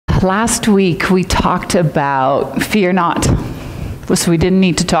Last week we talked about fear not. So we didn't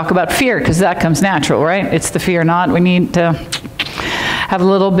need to talk about fear because that comes natural, right? It's the fear not we need to have a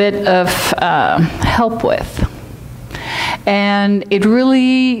little bit of help with. And it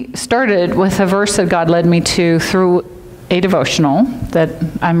really started with a verse that God led me to through a devotional that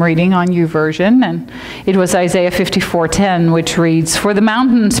I'm reading on YouVersion, and it was Isaiah 54:10, which reads, "For the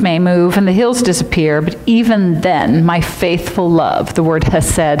mountains may move and the hills disappear, but even then my faithful love," the word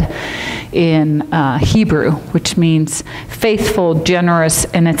hesed in Hebrew, which means faithful, generous,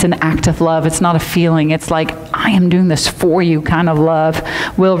 and it's an act of love. It's not a feeling. It's like, I am doing this for you kind of love,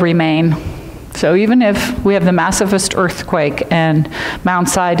 will remain. So even if we have the massivest earthquake and Mount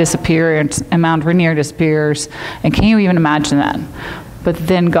Si disappears and Mount Rainier disappears, and can you even imagine that? But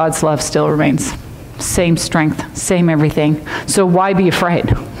then God's love still remains. Same strength, same everything. So why be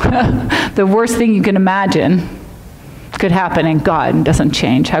afraid? The worst thing you can imagine could happen and God doesn't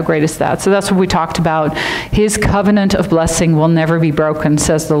change. How great is that? So that's what we talked about. His covenant of blessing will never be broken,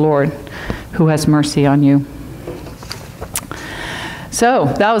 says the Lord, who has mercy on you.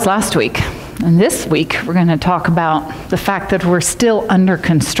 So that was last week. And this week, we're going to talk about the fact that we're still under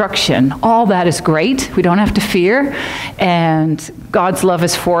construction. All that is great. We don't have to fear. And God's love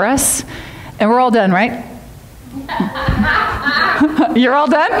is for us. And we're all done, right? You're all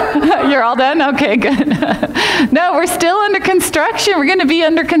done? You're all done? Okay, good. No, we're still under construction. We're going to be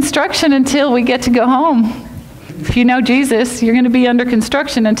under construction until we get to go home. If you know Jesus, you're going to be under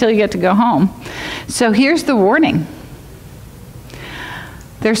construction until you get to go home. So here's the warning.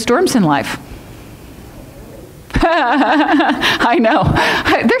 There's storms in life. I know.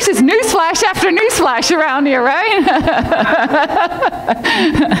 There's just newsflash after newsflash around here, right?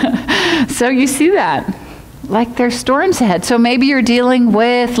 So you see that. Like there's storms ahead. So maybe you're dealing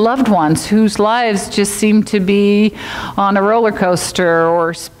with loved ones whose lives just seem to be on a roller coaster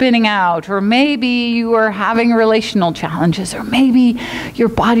or spinning out. Or maybe you are having relational challenges. Or maybe your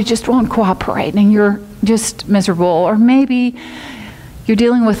body just won't cooperate and you're just miserable. Or maybe you're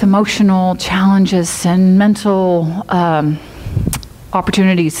dealing with emotional challenges and mental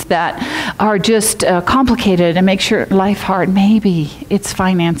opportunities that are just complicated and make your life hard. Maybe it's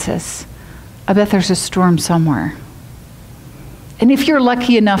finances. I bet there's a storm somewhere. And if you're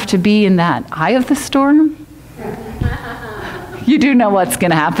lucky enough to be in that eye of the storm, you do know what's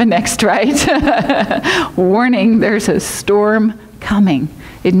going to happen next, right? Warning, there's a storm coming.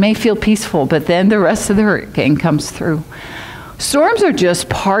 It may feel peaceful, but then the rest of the hurricane comes through. Storms are just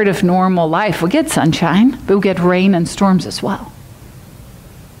part of normal life. We get sunshine, but we get rain and storms as well.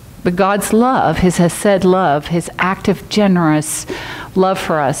 But God's love, his hesed love, his active, generous love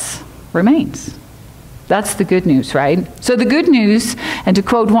for us remains. That's the good news, right? So the good news, and to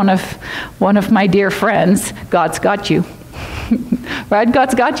quote one of my dear friends, God's got you. Right?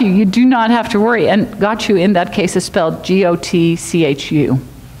 God's got you. You do not have to worry. And got you in that case is spelled G-O-T-C-H-U.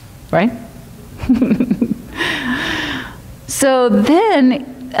 Right? So then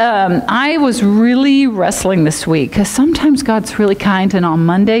I was really wrestling this week because sometimes God's really kind and on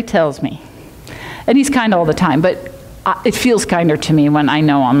Monday tells me. And he's kind all the time, but it feels kinder to me when I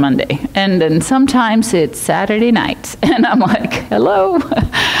know on Monday. And then sometimes it's Saturday night and I'm like, hello,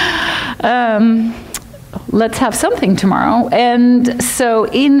 let's have something tomorrow. And so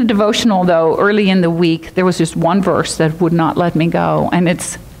in the devotional though, early in the week, there was just one verse that would not let me go. And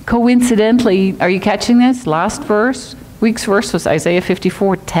it's coincidentally, are you catching this? Last week's verse was Isaiah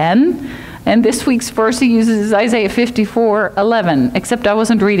 54:10. And this week's verse he uses Isaiah 54:11, except I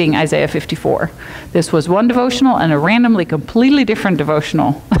wasn't reading Isaiah 54. This was one devotional and a randomly completely different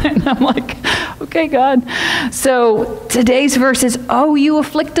devotional. And I'm like, okay, God. So today's verse is, "Oh, you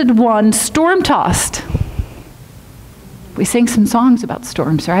afflicted one, storm-tossed." We sing some songs about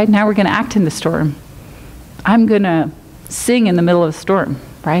storms, right? Now we're going to act in the storm. I'm going to sing in the middle of the storm,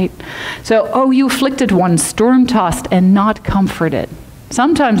 right? So, "Oh, you afflicted one, storm-tossed and not comforted."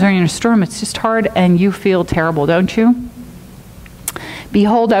 Sometimes when you're in a storm, it's just hard and you feel terrible, don't you?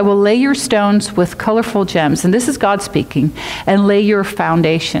 "Behold, I will lay your stones with colorful gems," and this is God speaking, "and lay your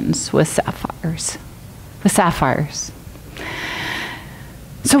foundations with sapphires." With sapphires.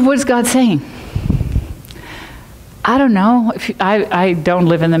 So what is God saying? I don't know. I don't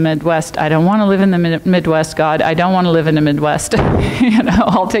live in the Midwest. I don't want to live in the Midwest, God. I don't want to live in the Midwest. You know,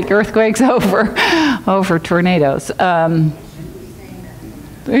 I'll take earthquakes over tornadoes.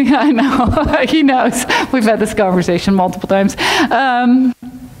 Yeah, I know. He knows. We've had this conversation multiple times. A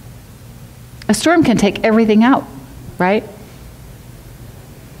storm can take everything out, right?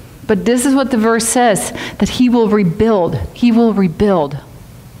 But this is what the verse says, that he will rebuild. He will rebuild.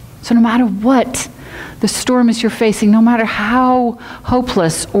 So no matter what the storm is you're facing, no matter how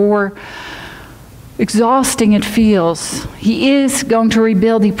hopeless or exhausting it feels, he is going to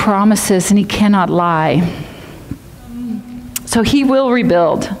rebuild. He promises, and he cannot lie. So he will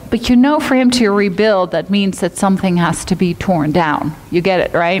rebuild. But you know, for him to rebuild, that means that something has to be torn down. You get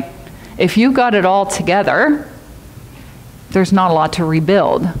it, right? If you got it all together, there's not a lot to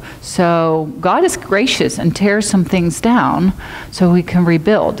rebuild. So God is gracious and tears some things down so we can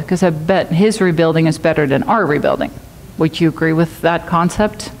rebuild. Because I bet his rebuilding is better than our rebuilding. Would you agree with that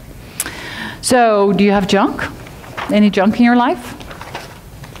concept? So, do you have junk? Any junk in your life?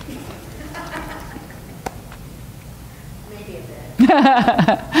 Maybe a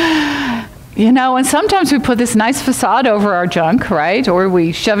bit. You know, and sometimes we put this nice facade over our junk, right? Or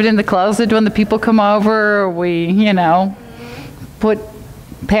we shove it in the closet when the people come over, or we, you know, put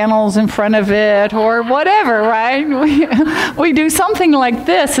panels in front of it, or whatever, right? We do something like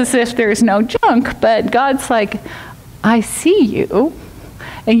this as if there's no junk, but God's like, I see you.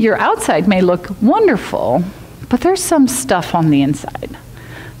 And your outside may look wonderful, but there's some stuff on the inside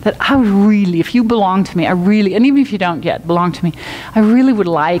that I would really, if you belong to me, and even if you don't yet belong to me, I really would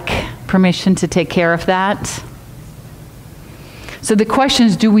like permission to take care of that. So the question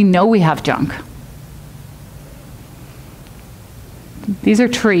is, do we know we have junk? These are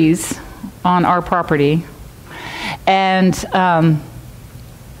trees on our property, and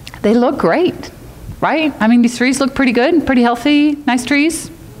they look great. Right? I mean, these trees look pretty good, pretty healthy, nice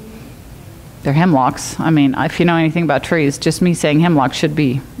trees. They're hemlocks. I mean, if you know anything about trees, just me saying hemlock should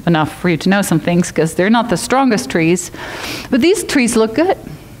be enough for you to know some things, because they're not the strongest trees. But these trees look good.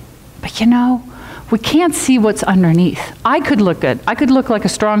 But you know, we can't see what's underneath. I could look good. I could look like a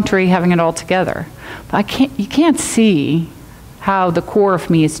strong tree having it all together. But you can't see how the core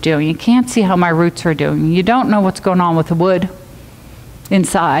of me is doing. You can't see how my roots are doing. You don't know what's going on with the wood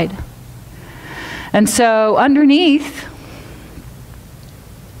inside. And so underneath,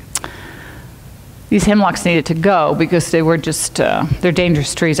 these hemlocks needed to go because they were just, they're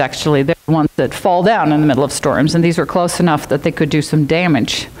dangerous trees actually. They're the ones that fall down in the middle of storms, and these were close enough that they could do some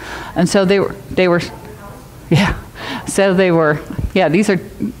damage. And so they were, these are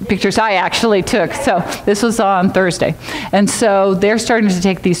pictures I actually took. So this was on Thursday. And so they're starting to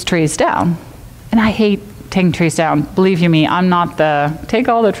take these trees down. And I hate taking trees down. Believe you me, I'm not the, take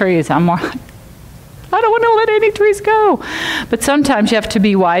all the trees. I'm more, I don't want to let any trees go. But sometimes you have to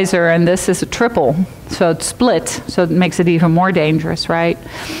be wiser, and this is a triple, so it's split, so it makes it even more dangerous, right?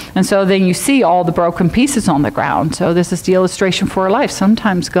 And so then you see all the broken pieces on the ground. So this is the illustration for our life.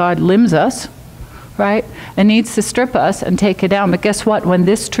 Sometimes God limbs us, right, and needs to strip us and take it down. But guess what? When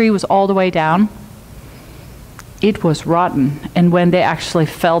this tree was all the way down, it was rotten. And when they actually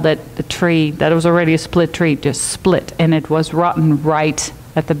felled it, the tree that was already a split tree just split, and it was rotten right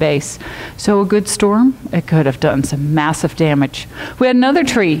at the base. So a good storm, it could have done some massive damage. We had another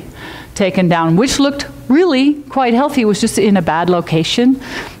tree taken down, which looked really quite healthy. It was just in a bad location.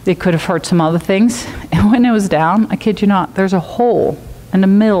 They could have hurt some other things. And when it was down, I kid you not, there's a hole in the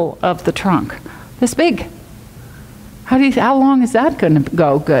middle of the trunk, this big. How long is that going to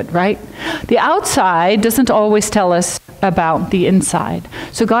go good, right? The outside doesn't always tell us about the inside.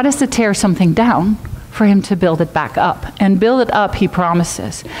 So God has to tear something down for him to build it back up. And build it up, he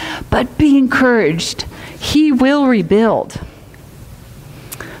promises. But be encouraged. He will rebuild.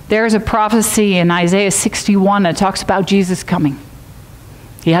 There's a prophecy in Isaiah 61 that talks about Jesus coming.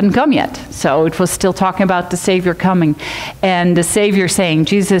 He hadn't come yet, so it was still talking about the Savior coming. And the Savior saying,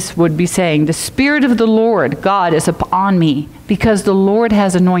 Jesus would be saying, the Spirit of the Lord, God, is upon me, because the Lord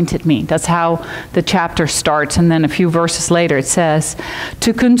has anointed me. That's how the chapter starts. And then a few verses later it says,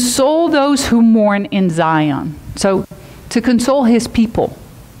 to console those who mourn in Zion. So to console his people,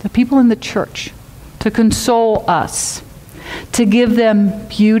 the people in the church, to console us, to give them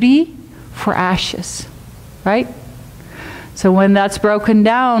beauty for ashes, right? So when that's broken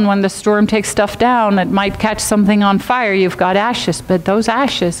down, when the storm takes stuff down, it might catch something on fire, you've got ashes. But those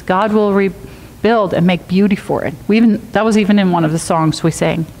ashes, God will rebuild and make beauty for it. That was even in one of the songs we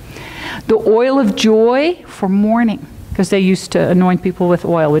sang. The oil of joy for mourning, because they used to anoint people with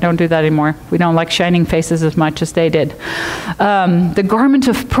oil. We don't do that anymore. We don't like shining faces as much as they did. The garment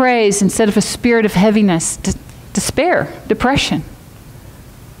of praise instead of a spirit of heaviness, despair, depression.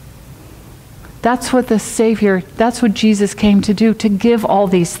 That's what the Savior, that's what Jesus came to do, to give all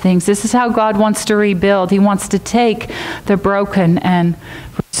these things. This is how God wants to rebuild. He wants to take the broken and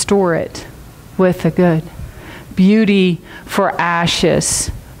restore it with the good. Beauty for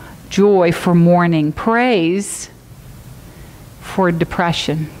ashes, joy for mourning, praise for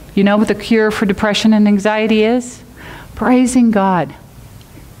depression. You know what the cure for depression and anxiety is? Praising God.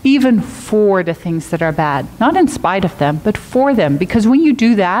 even for the things that are bad. Not in spite of them, but for them. Because when you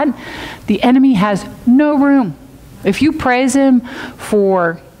do that, the enemy has no room. If you praise him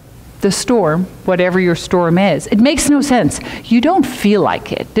for the storm, whatever your storm is, it makes no sense. You don't feel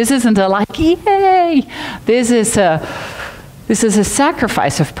like it. This isn't a like, yay! This is a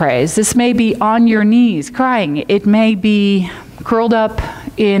sacrifice of praise. This may be on your knees crying. It may be curled up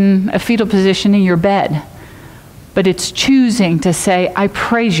in a fetal position in your bed. But it's choosing to say, I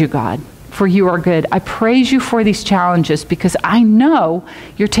praise you, God, for you are good. I praise you for these challenges because I know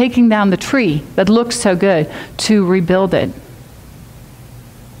you're taking down the tree that looks so good to rebuild it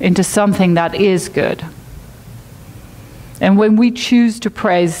into something that is good. And when we choose to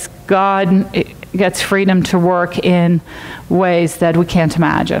praise, God gets freedom to work in ways that we can't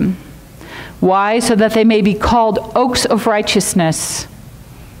imagine. Why? So that they may be called oaks of righteousness,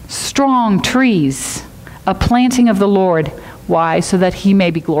 strong trees, a planting of the Lord. Why? So that he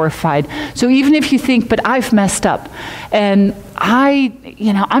may be glorified. So even if you think, but I've messed up, and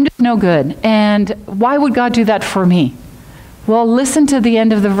I'm just no good, and why would God do that for me? Well, listen to the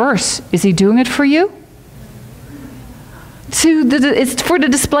end of the verse. Is he doing it for you? It's for the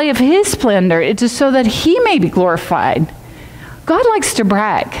display of his splendor. It is so that he may be glorified. God likes to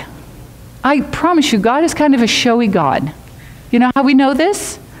brag. I promise you, God is kind of a showy God. You know how we know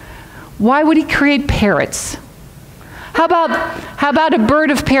this? Why would he create parrots? How about a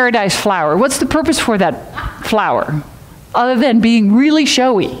bird of paradise flower? What's the purpose for that flower? Other than being really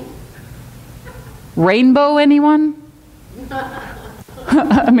showy. Rainbow, anyone?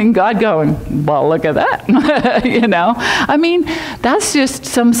 I mean, God going, well, look at that. You know? I mean, that's just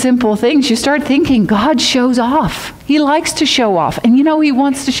some simple things. You start thinking, God shows off. He likes to show off. And you know who he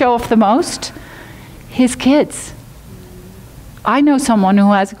wants to show off the most? His kids. I know someone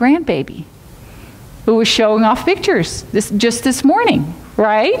who has a grandbaby who was showing off pictures just this morning,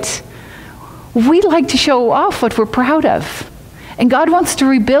 right? We like to show off what we're proud of. And God wants to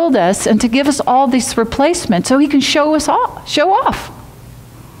rebuild us and to give us all this replacement so he can show off.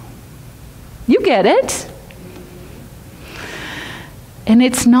 You get it? And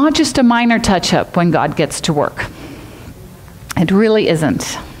it's not just a minor touch-up when God gets to work. It really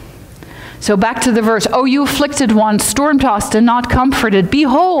isn't. So back to the verse. Oh, you afflicted ones, storm-tossed and not comforted.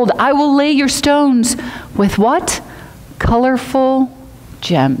 Behold, I will lay your stones with what? Colorful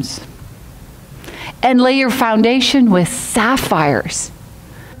gems. And lay your foundation with sapphires.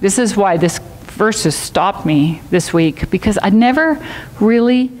 This is why this verse has stopped me this week, because I never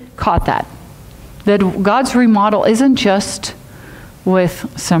really caught that. That God's remodel isn't just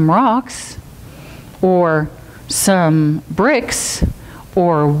with some rocks or some bricks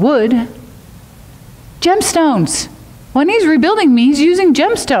or wood. Gemstones. When he's rebuilding me, he's using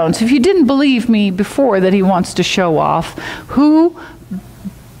gemstones. If you didn't believe me before that he wants to show off, who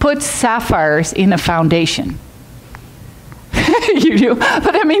puts sapphires in a foundation? You do.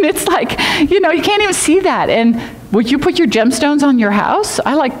 But I mean, it's like, you can't even see that. And would you put your gemstones on your house?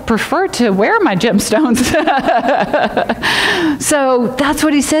 I prefer to wear my gemstones. So that's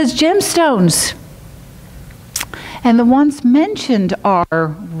what he says, gemstones. And the ones mentioned are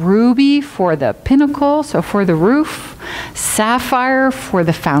ruby for the pinnacle, so for the roof, sapphire for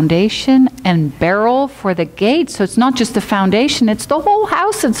the foundation, and beryl for the gate. So it's not just the foundation, it's the whole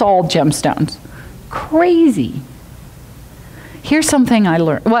house. It's all gemstones. Crazy. Here's something I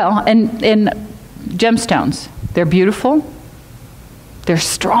learned. Well, and gemstones, they're beautiful, they're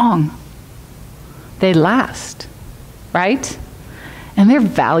strong, they last, right? And they're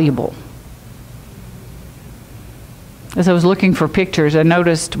valuable. As I was looking for pictures, I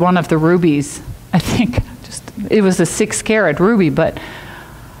noticed one of the rubies, I think it was a 6-carat ruby, but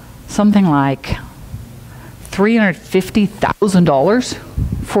something like $350,000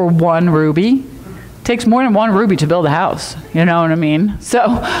 for one ruby. It takes more than one ruby to build a house, you know what I mean? So,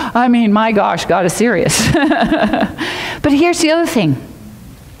 I mean, my gosh, God is serious. But here's the other thing.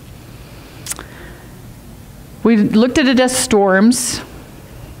 We looked at it as storms,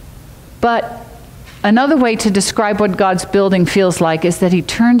 but another way to describe what God's building feels like is that he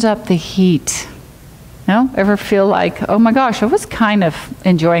turns up the heat. Ever feel like, oh my gosh, I was kind of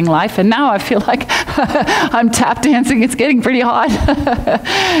enjoying life, and now I feel like I'm tap dancing, it's getting pretty hot.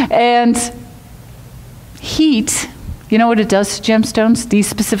 And heat, you know what it does to gemstones? These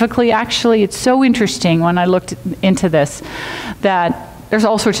specifically, actually, it's so interesting when I looked into this, that there's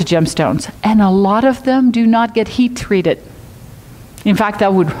all sorts of gemstones, and a lot of them do not get heat treated. In fact,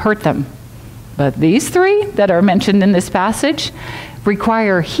 that would hurt them. But these three that are mentioned in this passage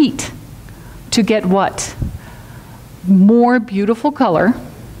require heat to get what? More beautiful color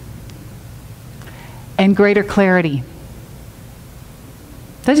and greater clarity.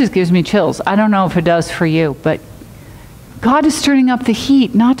 That just gives me chills. I don't know if it does for you, but God is turning up the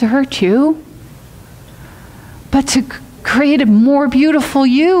heat, not to hurt you, but to create a more beautiful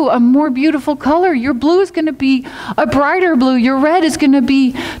you, a more beautiful color. Your blue is going to be a brighter blue. Your red is going to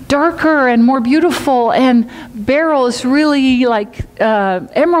be darker and more beautiful. And beryl is really like,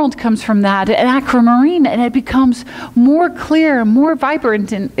 emerald comes from that, and aquamarine, and it becomes more clear, more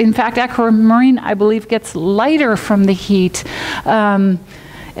vibrant. In fact, aquamarine, I believe, gets lighter from the heat.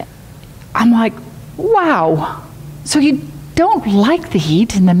 I'm like, wow. So you don't like the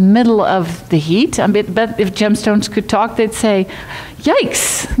heat in the middle of the heat. I bet if gemstones could talk, they'd say,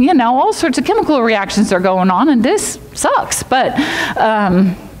 yikes, you know, all sorts of chemical reactions are going on, and this sucks. But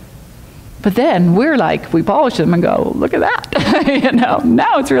then we're like, we polish them and go, look at that. You know,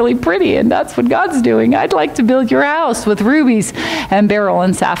 now it's really pretty, and that's what God's doing. I'd like to build your house with rubies and beryl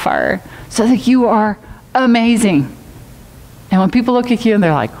and sapphire so that you are amazing. And when people look at you and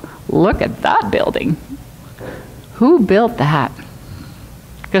they're like, look at that building. Who built that?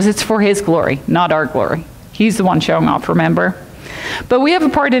 Because it's for his glory, not our glory. He's the one showing off, remember? But we have a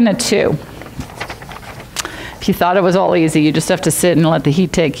part in it too. If you thought it was all easy, you just have to sit and let the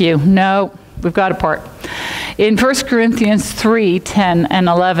heat take you. No, we've got a part. In 1 Corinthians 3, 10 and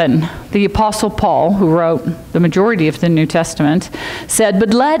 11, the Apostle Paul, who wrote the majority of the New Testament, said,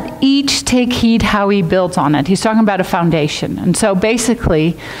 but let each take heed how he builds on it. He's talking about a foundation. And so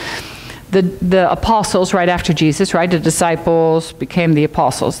basically, the apostles right after Jesus, right? The disciples became the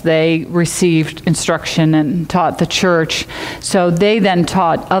apostles. They received instruction and taught the church. So they then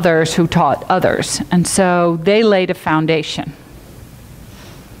taught others who taught others. And so they laid a foundation.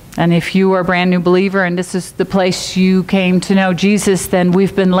 And if you are a brand new believer and this is the place you came to know Jesus, then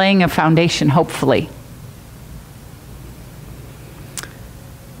we've been laying a foundation, hopefully.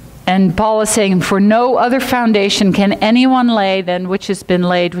 And Paul is saying, for no other foundation can anyone lay than which has been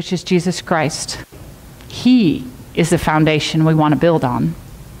laid, which is Jesus Christ. He is the foundation we want to build on.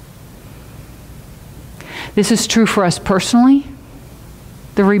 This is true for us personally,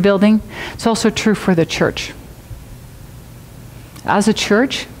 the rebuilding. It's also true for the church. As a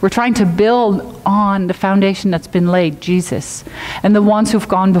church, we're trying to build on the foundation that's been laid, Jesus, and the ones who've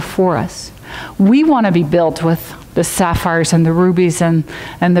gone before us. We want to be built with the sapphires and the rubies and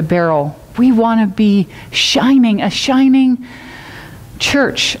the beryl. We want to be shining, a shining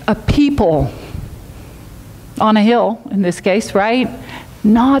church, a people on a hill, in this case, right?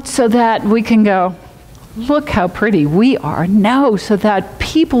 Not so that we can go, look how pretty we are. No, so that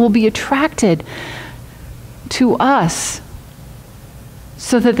people will be attracted to us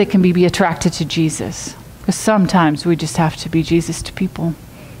so that they can be attracted to Jesus. Because sometimes we just have to be Jesus to people.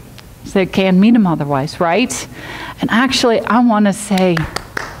 So they can't meet him otherwise, right? And actually, I want to say,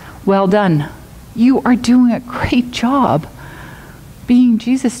 well done. You are doing a great job being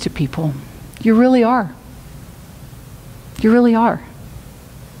Jesus to people. You really are. You really are.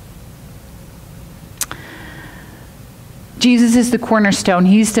 Jesus is the cornerstone.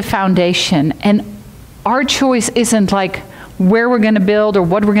 He's the foundation. And our choice isn't like where we're going to build or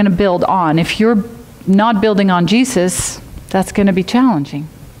what we're going to build on. If you're not building on Jesus, that's going to be challenging.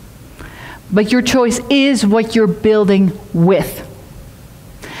 But your choice is what you're building with.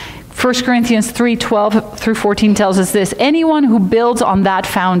 1 Corinthians 3, 12 through 14 tells us this. Anyone who builds on that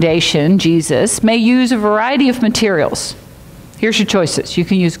foundation, Jesus, may use a variety of materials. Here's your choices. You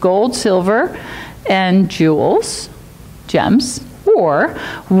can use gold, silver, and jewels, gems, or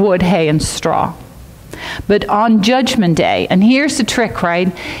wood, hay, and straw. But on Judgment Day, and here's the trick,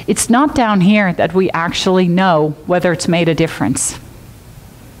 right? It's not down here that we actually know whether it's made a difference.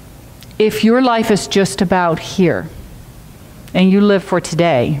 If your life is just about here, and you live for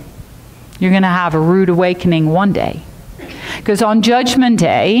today, you're going to have a rude awakening one day. Because on Judgment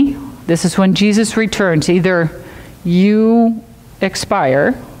Day, this is when Jesus returns. Either you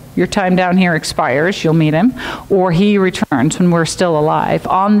expire, your time down here expires, you'll meet him, or he returns when we're still alive.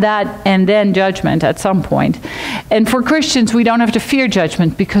 On that, and then judgment at some point. And for Christians, we don't have to fear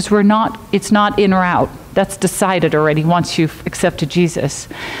judgment because it's not in or out. That's decided already once you've accepted Jesus.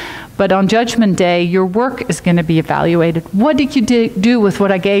 But on Judgment Day, your work is going to be evaluated. What did you do with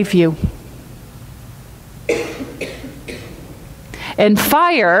what I gave you? And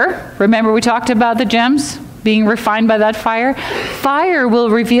fire, remember we talked about the gems being refined by that fire? Fire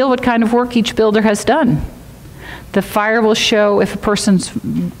will reveal what kind of work each builder has done. The fire will show if a person's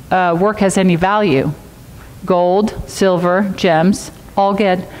work has any value. Gold, silver, gems, all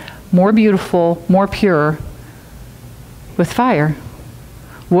get more beautiful, more pure with fire.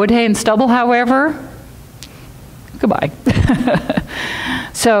 Wood, hay, and stubble, however, goodbye.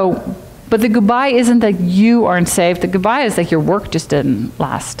 So But the goodbye isn't that you aren't saved. The goodbye is that your work just didn't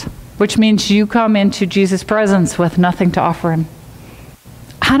last, which means you come into Jesus' presence with nothing to offer him.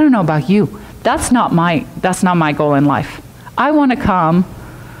 I don't know about you. That's not my goal in life. I want to come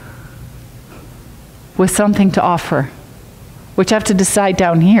with something to offer, which I have to decide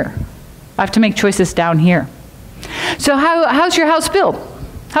down here. I have to make choices down here. So how's your house built?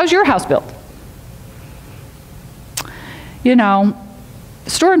 How's your house built? You know,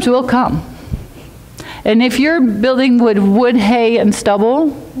 storms will come. And if you're building with wood, hay, and stubble,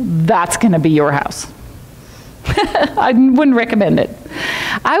 that's going to be your house. I wouldn't recommend it.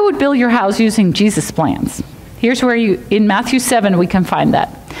 I would build your house using Jesus' plans. Here's where in Matthew 7, we can find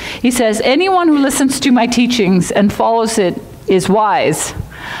that. He says, anyone who listens to my teachings and follows it is wise,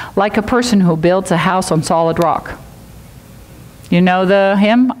 like a person who builds a house on solid rock. You know the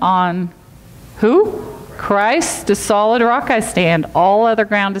hymn on who? Christ, the solid rock I stand, all other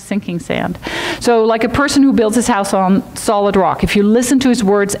ground is sinking sand. So like a person who builds his house on solid rock, if you listen to his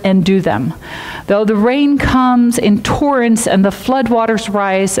words and do them, though the rain comes in torrents and the floodwaters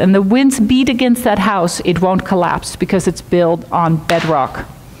rise and the winds beat against that house, it won't collapse because it's built on bedrock.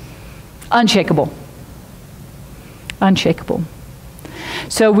 Unshakable. Unshakable.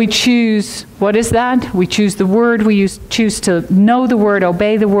 So we choose, what is that? We choose the word, choose to know the word,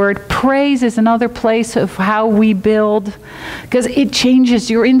 obey the word. Praise is another place of how we build, because it changes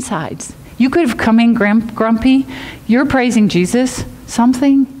your insides. You could have come in grumpy, you're praising Jesus, some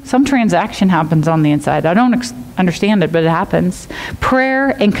transaction happens on the inside. I don't understand it, but it happens. Prayer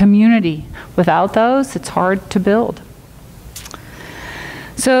and community, without those, it's hard to build.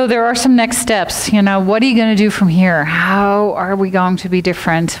 So there are some next steps. You know, what are you going to do from here? How are we going to be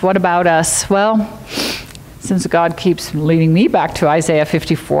different? What about us? Well, since God keeps leading me back to Isaiah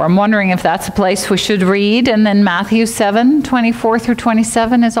 54, I'm wondering if that's a place we should read. And then Matthew 7, 24 through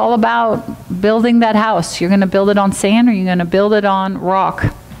 27 is all about building that house. You're going to build it on sand or you're going to build it on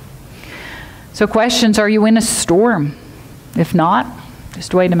rock. So questions, are you in a storm? If not,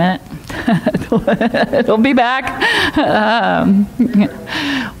 just wait a minute. It'll be back.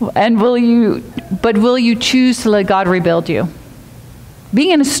 And will you choose to let God rebuild you?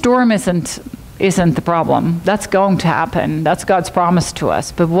 Being in a storm isn't the problem. That's going to happen. That's God's promise to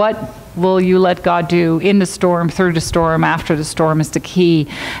us. But what will you let God do in the storm, through the storm, after the storm is the key.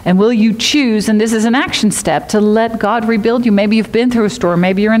 And will you choose, and this is an action step, to let God rebuild you? Maybe you've been through a storm,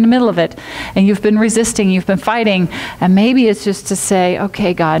 maybe you're in the middle of it, and you've been resisting, you've been fighting, and maybe it's just to say,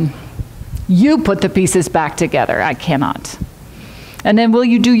 okay, God, you put the pieces back together. I cannot. And then will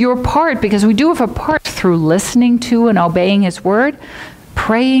you do your part? Because we do have a part through listening to and obeying his word,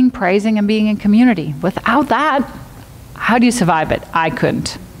 praying, praising, and being in community. Without that, how do you survive it? I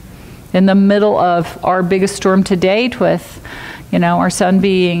couldn't. In the middle of our biggest storm to date with, our son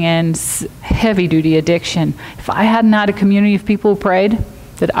being in heavy-duty addiction, if I hadn't had a community of people who prayed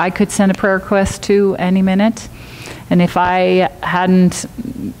that I could send a prayer request to any minute, and if I hadn't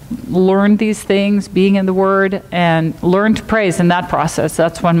learned these things, being in the Word, and learned to praise in that process,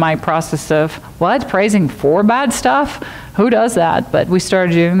 that's when my process of, what, praising for bad stuff? Who does that? But we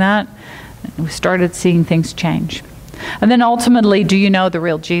started doing that, and we started seeing things change. And then ultimately, do you know the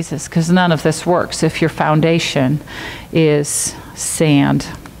real Jesus? Because none of this works if your foundation is sand.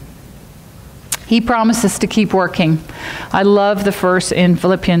 He promises to keep working. I love the verse in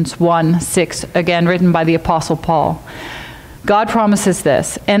Philippians 1:6, again written by the Apostle Paul. God promises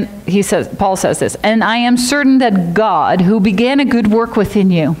this, and Paul says this, and I am certain that God, who began a good work within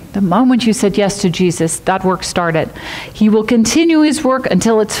you, the moment you said yes to Jesus, that work started. He will continue his work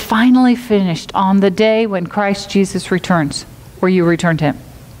until it's finally finished on the day when Christ Jesus returns, or you return to him.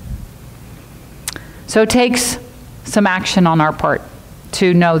 So it takes some action on our part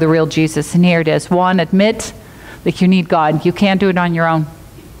to know the real Jesus, and here it is. 1, admit that you need God. You can't do it on your own.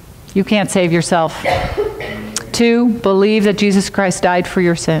 You can't save yourself. 2, believe that Jesus Christ died for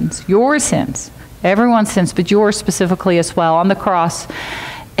your sins, everyone's sins, but yours specifically as well, on the cross,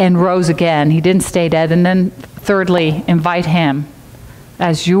 and rose again. He didn't stay dead. And then thirdly, invite him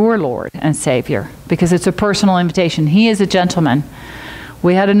as your Lord and Savior, because it's a personal invitation. He is a gentleman.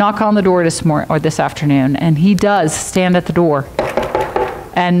 We had a knock on the door this afternoon, and he does stand at the door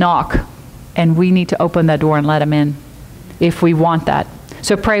and knock, and we need to open that door and let him in if we want that.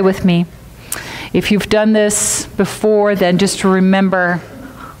 So pray with me. If you've done this before, then just remember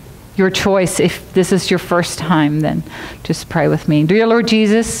your choice. If this is your first time, then just pray with me. Dear Lord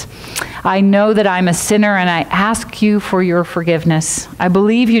Jesus, I know that I'm a sinner, and I ask you for your forgiveness. I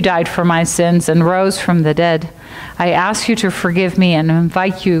believe you died for my sins and rose from the dead. I ask you to forgive me and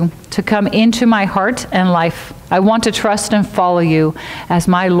invite you to come into my heart and life. I want to trust and follow you as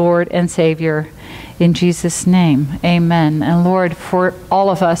my Lord and Savior. In Jesus' name, amen. And Lord, for all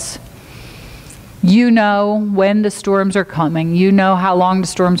of us, you know when the storms are coming. You know how long the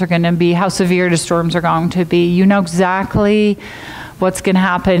storms are going to be, how severe the storms are going to be. You know exactly what's going to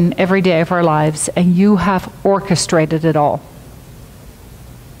happen every day of our lives, and you have orchestrated it all.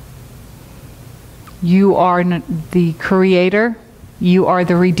 You are the creator. You are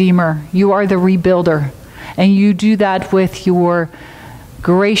the redeemer. You are the rebuilder. And you do that with your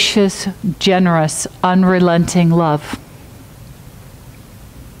gracious, generous, unrelenting love.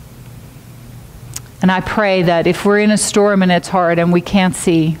 And I pray that if we're in a storm and it's hard and we can't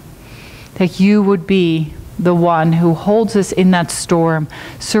see, that you would be the one who holds us in that storm,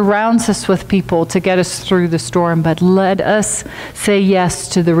 surrounds us with people to get us through the storm, but let us say yes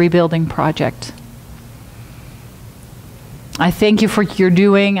to the rebuilding project. I thank you for what you're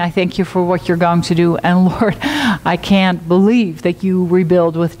doing. I thank you for what you're going to do. And Lord, I can't believe that you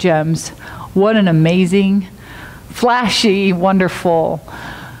rebuild with gems. What an amazing, flashy, wonderful,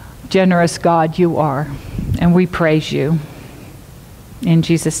 generous God you are. And we praise you. In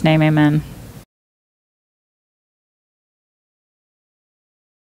Jesus' name, amen.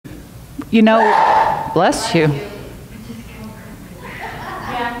 You know, bless you.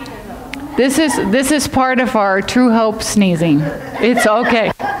 This is part of our true hope sneezing. It's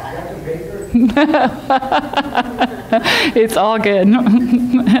okay. It's all good.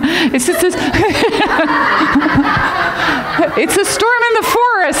 It's just this it's a storm in the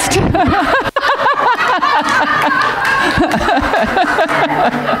forest.